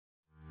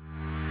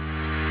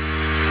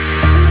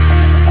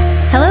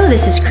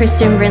this is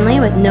Kristen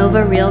Brinley with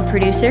Nova Real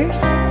Producers.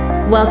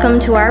 Welcome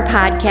to our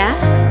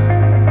podcast.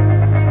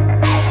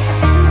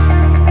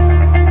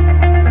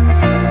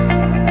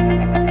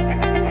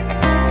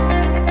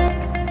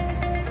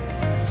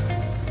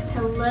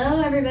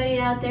 Hello everybody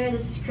out there,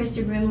 this is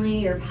Kristen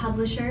Brinley, your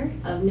publisher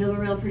of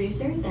Nova Real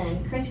Producers,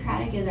 and Chris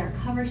Craddock is our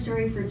cover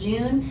story for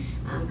June.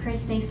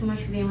 Chris, thanks so much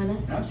for being with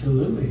us.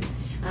 Absolutely.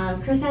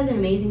 Chris has an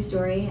amazing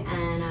story,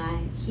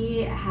 and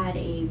he had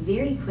a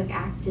very quick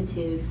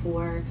aptitude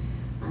for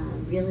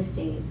real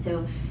estate.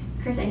 So,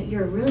 Chris,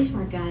 you're a really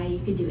smart guy. You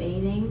could do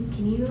anything.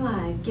 Can you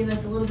give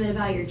us a little bit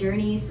about your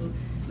journey,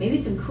 maybe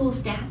some cool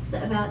stats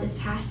about this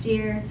past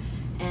year,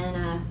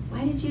 and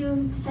why did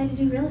you decide to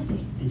do real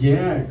estate?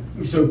 Yeah,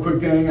 so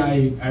quick thing,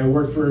 I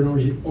worked for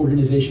an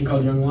organization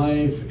called Young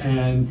Life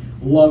and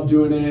loved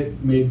doing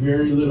it, made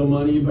very little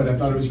money, but I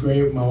thought it was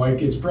great. My wife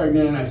gets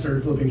pregnant, I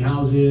started flipping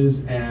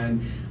houses,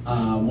 and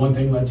one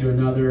thing led to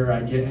another.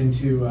 I get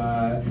into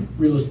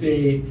real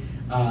estate.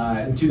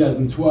 In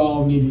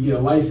 2012, needed to get a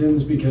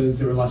license because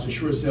there were lots of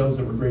short sales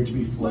that were great to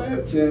be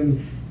flipped,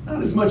 and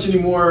not as much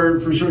anymore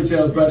for short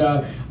sales, but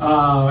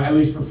at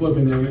least for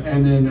flipping them.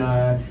 And then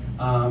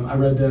I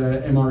read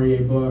the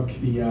MREA book,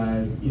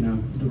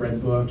 the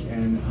Red Book,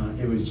 and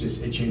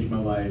it changed my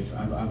life.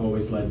 I've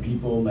always led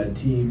people, led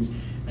teams,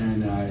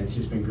 and it's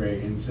just been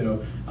great. And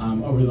so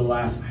over the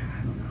last,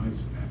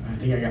 I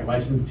think I got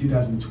licensed in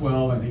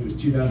 2012. I think it was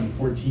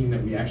 2014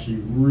 that we actually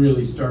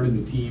really started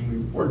the team. We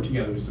worked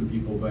together with some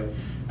people, but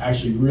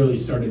actually really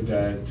started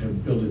to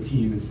build a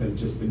team instead of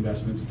just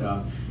investment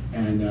stuff.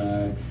 And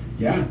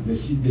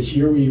this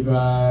year we've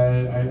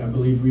I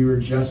believe we were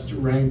just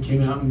ranked,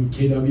 came out in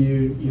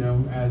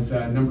KW, as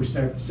number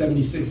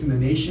 76 in the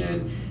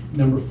nation,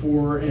 number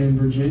 4 in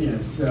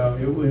Virginia. So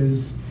it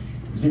was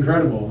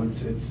incredible.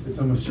 It's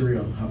almost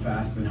surreal how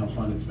fast and how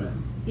fun it's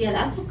been. Yeah,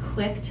 that's a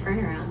quick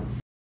turnaround.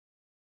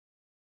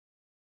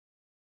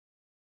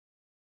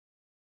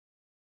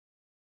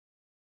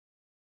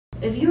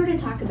 If you were to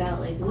talk about,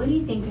 what do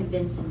you think have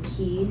been some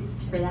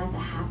keys for that to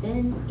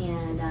happen?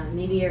 And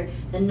maybe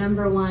the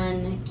number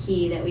one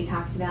key that we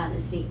talked about in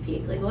the sneak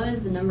peek. What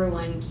is the number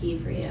one key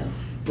for you?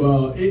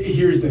 Well,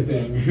 here's the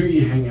thing. Who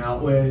you hang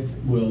out with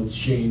will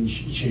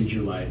change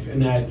your life.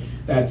 And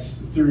that's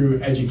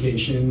through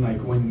education.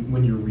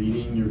 When you're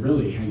reading, you're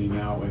really hanging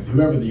out with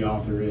whoever the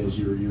author is.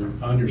 You're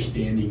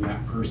understanding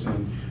that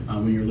person.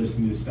 When you're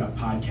listening to stuff,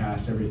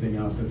 podcasts, everything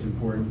else, that's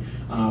important.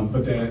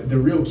 But the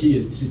real key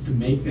is just to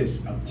make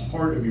this a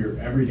part of your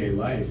everyday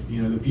life.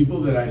 The people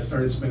that I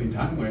started spending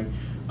time with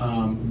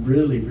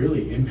really,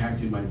 really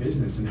impacted my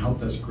business and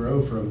helped us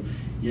grow from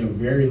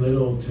very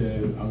little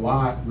to a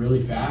lot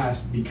really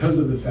fast because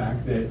of the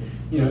fact that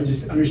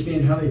just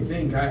understand how they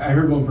think. I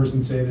heard one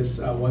person say this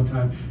one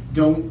time: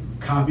 don't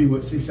copy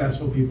what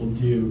successful people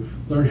do,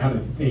 learn how to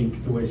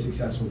think the way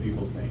successful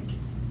people think.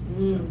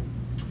 So.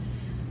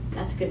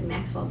 That's a good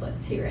Maxwell book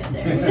too, right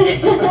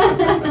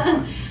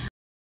there.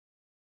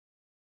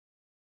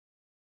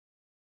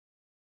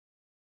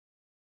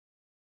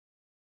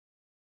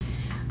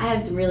 I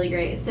have some really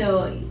great.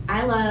 So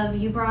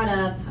you brought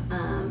up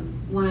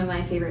one of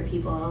my favorite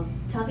people.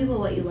 Tell people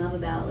what you love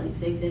about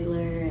Zig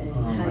Ziglar and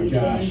how you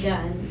get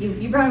done.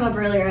 You brought him up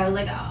earlier. I was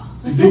like, oh.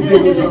 Zig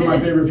Ziglar is one of my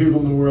favorite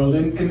people in the world,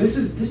 and this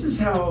is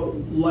how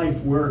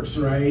life works,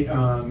 right?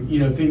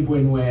 Think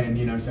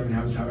win-win. 7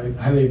 habits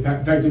highly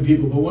effective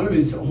people. But one of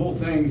his whole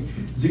things,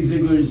 Zig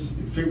Ziglar's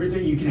favorite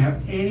thing: you can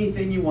have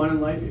anything you want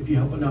in life if you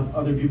help enough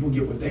other people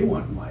get what they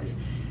want in life.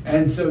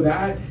 And so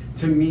that,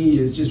 to me,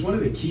 is just one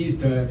of the keys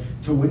to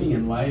winning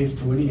in life,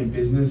 to winning in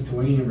business, to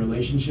winning in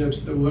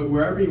relationships,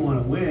 wherever you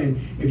want to win.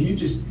 If you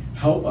just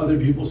help other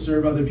people,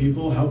 serve other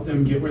people, help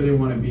them get where they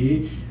want to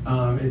be,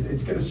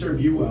 it's going to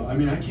serve you well. I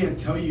mean, I can't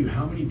tell you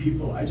how many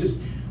people I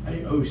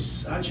owe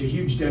such a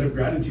huge debt of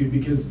gratitude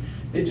because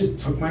they just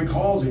took my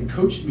calls and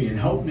coached me and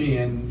helped me.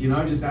 And,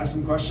 I just asked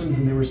them questions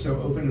and they were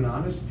so open and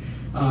honest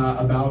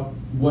about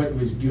what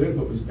was good,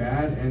 what was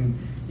bad. And,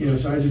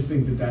 so I just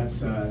think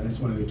that's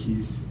one of the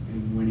keys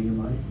in winning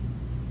in life.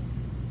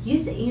 You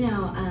said,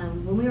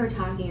 when we were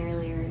talking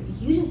earlier,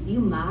 you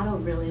model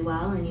really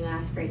well and you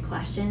ask great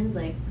questions,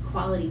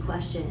 quality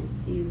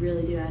questions. You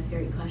really do ask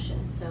great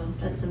questions. So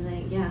that's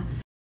something, yeah.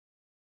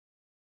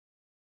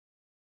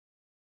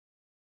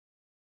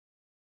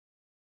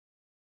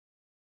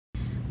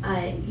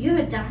 You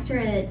have a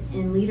doctorate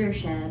in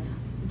leadership.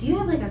 Do you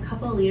have a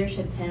couple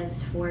leadership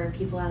tips for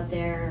people out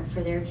there,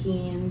 for their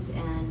teams,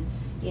 and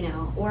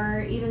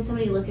or even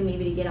somebody looking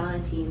maybe to get on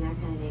a team, that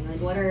kind of thing?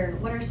 What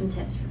are some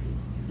tips for people?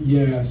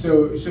 Yeah,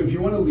 so if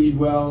you want to lead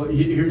well,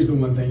 here's the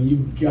one thing: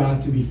 you've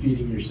got to be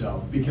feeding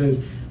yourself,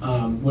 because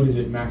what is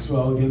it,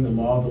 Maxwell again? The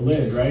law of the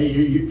lid, right?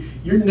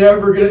 You're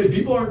never gonna.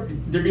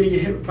 They're gonna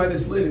get hit by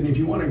this lid, and if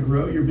you want to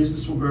grow, your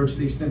business will grow to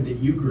the extent that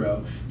you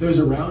grow. Those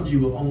around you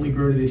will only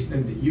grow to the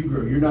extent that you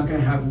grow. You're not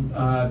gonna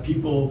have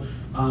people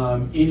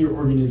in your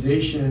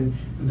organization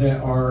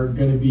that are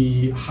going to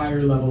be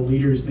higher level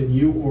leaders than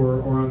you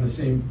or on the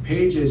same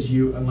page as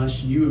you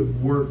unless you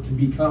have worked to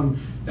become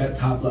that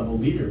top level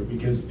leader.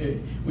 Because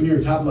when you're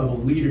a top level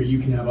leader, you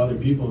can have other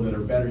people that are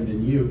better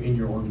than you in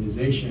your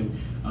organization.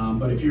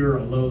 But if you're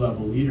a low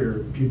level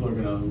leader, people are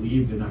going to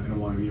leave. They're not going to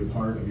want to be a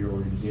part of your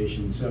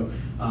organization. So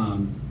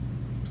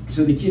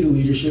the key to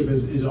leadership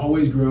is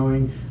always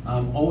growing,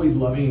 always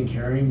loving and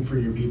caring for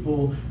your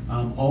people.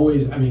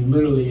 Always, I mean,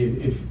 literally,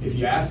 if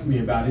you ask me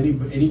about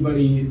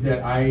anybody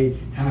that I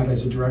have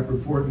as a direct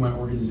report in my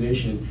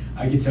organization,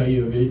 I can tell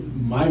you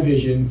my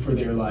vision for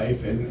their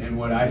life and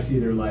what I see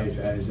their life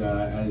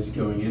as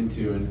going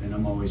into, and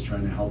I'm always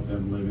trying to help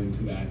them live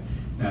into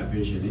that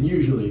vision. And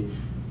usually,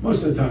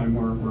 most of the time,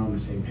 we're on the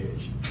same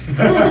page.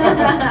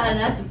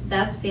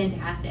 That's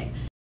fantastic.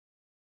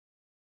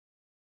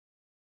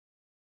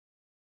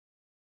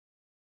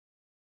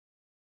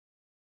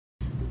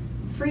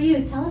 For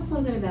you, tell us a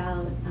little bit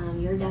about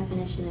your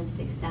definition of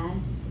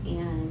success,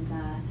 and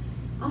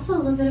also a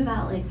little bit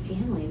about like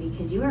family,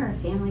 because you are a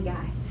family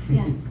guy.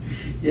 Yeah.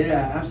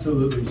 Yeah,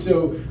 absolutely.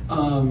 So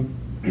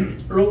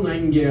Earl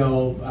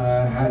Nightingale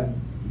had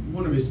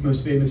one of his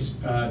most famous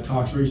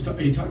talks where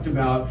he talked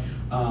about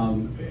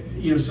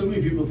so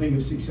many people think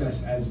of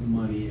success as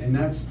money, and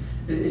it's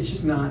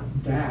just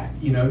not that.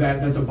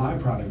 That's a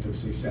byproduct of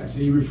success.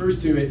 And he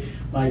refers to it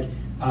like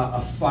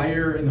a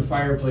fire in the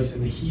fireplace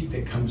and the heat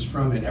that comes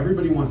from it.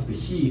 Everybody wants the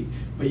heat,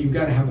 but you've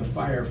got to have the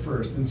fire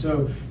first. And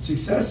so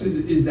success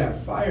is that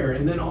fire,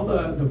 and then all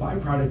the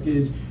byproduct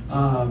is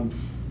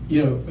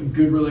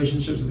good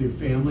relationships with your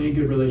family,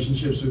 good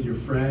relationships with your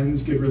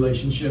friends, good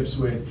relationships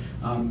with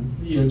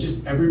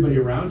just everybody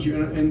around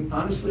you. And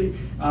honestly,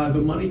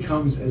 the money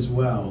comes as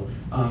well.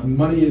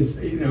 Money is,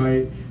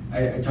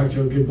 I talked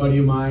to a good buddy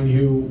of mine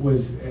who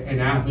was an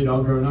athlete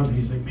all grown up, and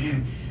he's like,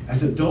 man,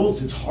 as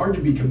adults, it's hard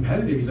to be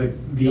competitive. He's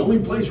like, the only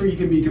place where you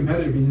can be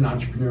competitive, he's an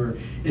entrepreneur,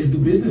 is the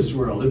business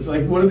world. It's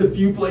like one of the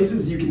few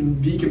places you can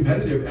be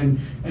competitive,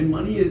 and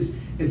money is,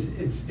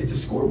 it's a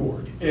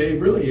scoreboard.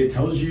 It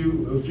tells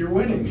you if you're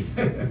winning.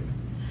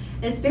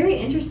 It's very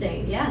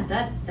interesting. Yeah,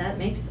 that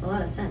makes a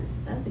lot of sense.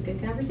 That's a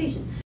good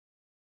conversation.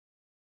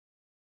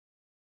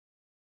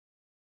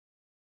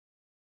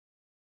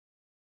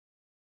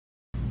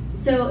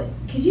 So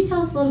could you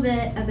tell us a little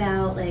bit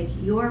about like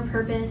your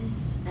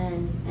purpose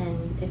and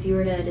if you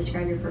were to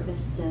describe your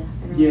purpose to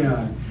everyone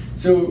Yeah. else?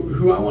 So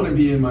who I want to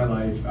be in my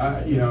life,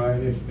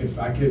 if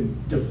I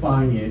could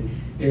define it,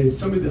 is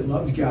somebody that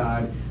loves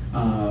God,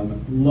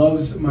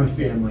 loves my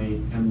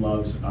family, and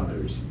loves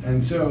others.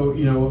 And so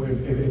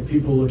if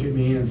people look at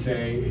me and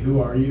say, "Who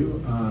are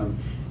you?"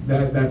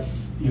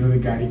 That's the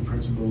guiding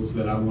principles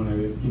that I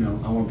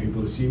want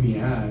people to see me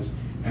as.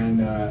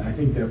 And I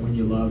think that when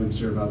you love and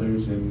serve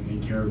others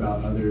and care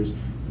about others,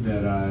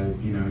 that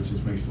it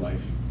just makes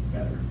life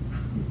better.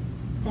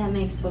 That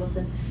makes total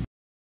sense.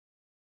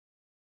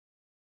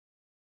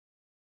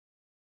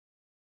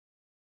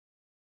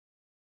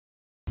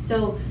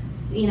 So,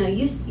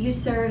 you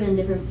serve in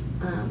different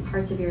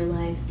parts of your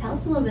life. Tell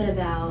us a little bit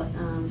about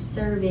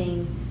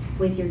serving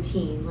with your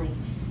team.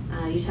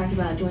 Like, you talked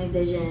about joint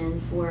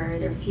vision for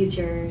their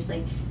futures.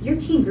 Like, your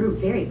team grew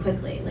very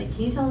quickly. Like,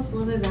 can you tell us a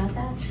little bit about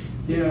that?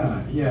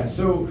 Yeah.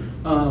 So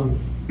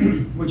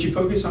what you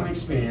focus on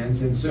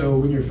expands, and so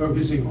when you're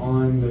focusing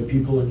on the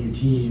people in your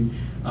team,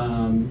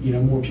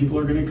 more people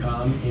are going to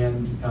come,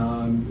 and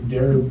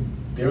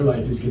their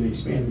life is going to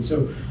expand. And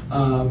so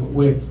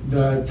with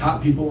the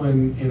top people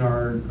in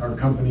our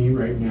company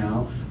right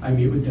now, I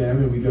meet with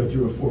them and we go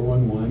through a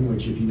 4-1-1,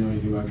 which if you know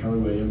anything about Keller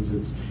Williams,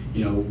 it's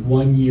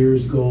 1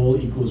 year's goal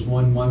equals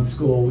 1 month's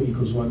goal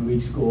equals 1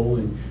 week's goal.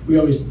 And we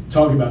always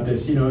talk about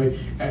this.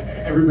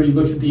 Everybody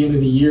looks at the end of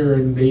the year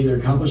and they either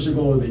accomplish the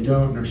goal or they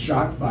don't and are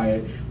shocked by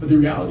it. But the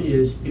reality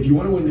is, if you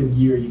want to win the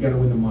year, you got to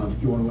win the month.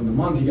 If you want to win the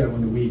month, you got to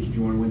win the week. If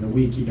you want to win the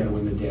week, you got to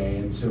win the day.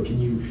 And so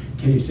can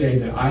you say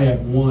that I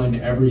have won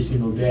every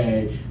single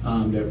day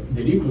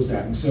that equals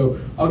that? And so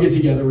I'll get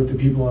together with the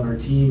people on our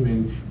team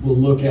and we'll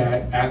look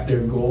at their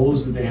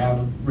goals that they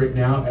have written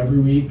out every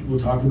week. We'll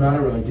talk about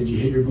it. We're like, did you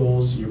hit your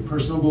goals, your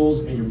personal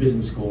goals and your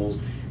business goals?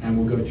 And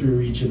we'll go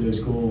through each of those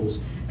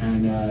goals.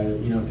 And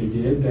if they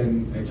did,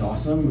 then it's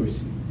awesome. We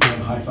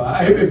high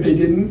five. If they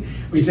didn't,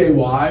 we say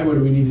why. What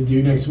do we need to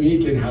do next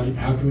week, and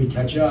how can we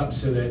catch up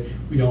so that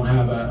we don't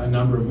have a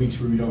number of weeks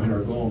where we don't hit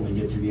our goal and we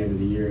get to the end of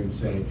the year and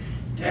say,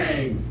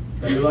 dang,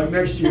 better luck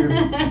next year.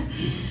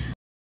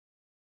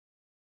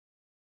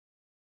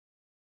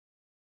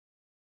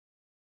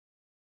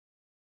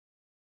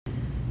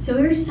 So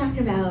we were just talking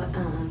about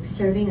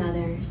serving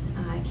others.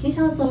 Can you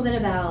tell us a little bit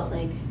about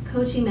like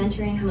coaching,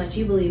 mentoring, how much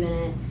you believe in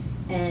it,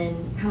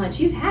 and how much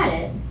you've had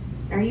it?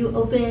 Are you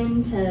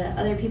open to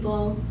other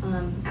people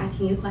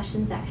asking you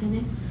questions, that kind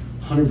of thing?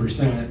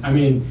 100%. I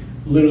mean,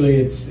 literally,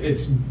 it's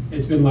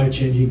been life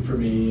changing for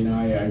me.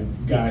 I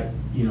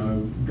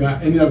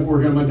ended up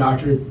working on my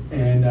doctorate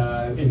and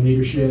in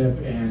leadership,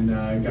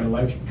 and got a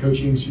life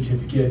coaching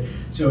certificate.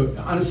 So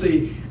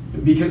honestly,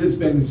 because it's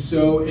been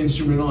so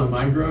instrumental in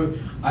my growth,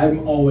 I'm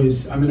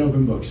an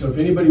open book. So if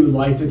anybody would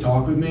like to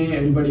talk with me,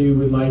 anybody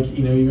would like,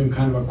 even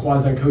kind of a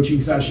quasi coaching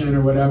session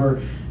or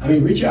whatever,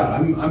 reach out.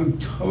 I'm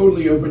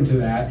totally open to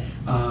that.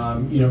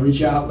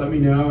 Reach out, let me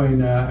know,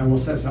 and we'll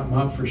set something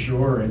up for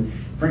sure. And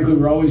frankly,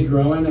 we're always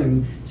growing,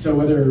 and so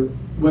whether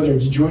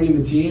it's joining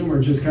the team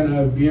or just kind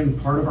of being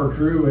part of our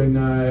crew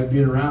and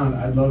being around,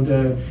 I'd love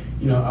to,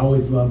 I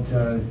always love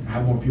to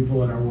have more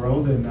people in our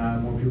world and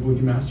more people we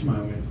can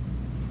mastermind with.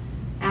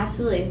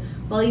 Absolutely.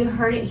 Well, you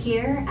heard it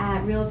here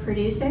at Real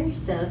Producer,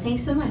 so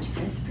thanks so much,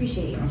 Chris.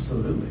 Appreciate you.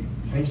 Absolutely.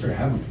 Thanks for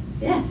having me.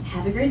 Yeah.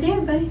 Have a great day,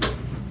 everybody.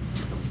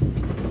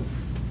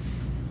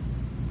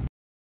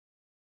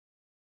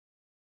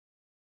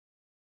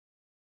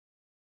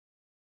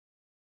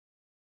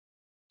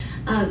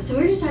 So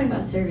we're just talking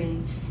about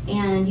serving,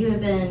 and you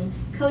have been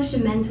coached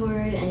and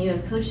mentored, and you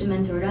have coached and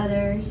mentored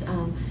others.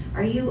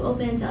 Are you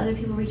open to other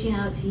people reaching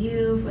out to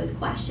you with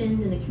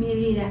questions in the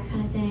community, that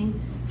kind of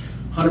thing?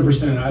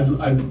 100%.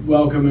 I'd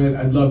welcome it.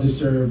 I'd love to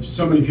serve.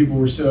 So many people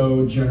were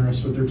so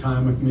generous with their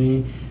time with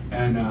me,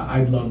 and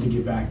I'd love to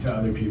get back to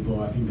other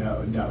people. I think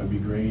that would be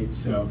great.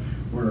 So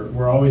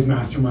we're always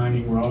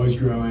masterminding. We're always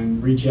growing.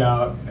 Reach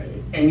out.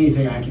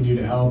 Anything I can do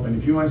to help. And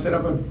if you want to set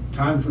up a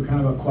time for kind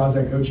of a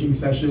quasi coaching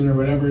session or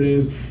whatever it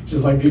is,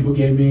 just like people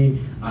gave me,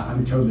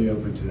 I'm totally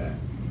open to that.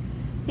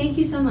 Thank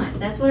you so much.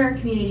 That's what our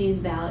community is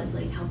about, is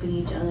like helping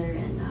each other,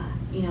 and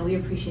we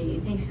appreciate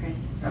you. Thanks,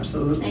 Chris.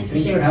 Absolutely.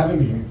 Thanks for having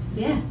me here.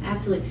 Yeah,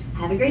 absolutely.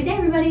 Have a great day,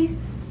 everybody.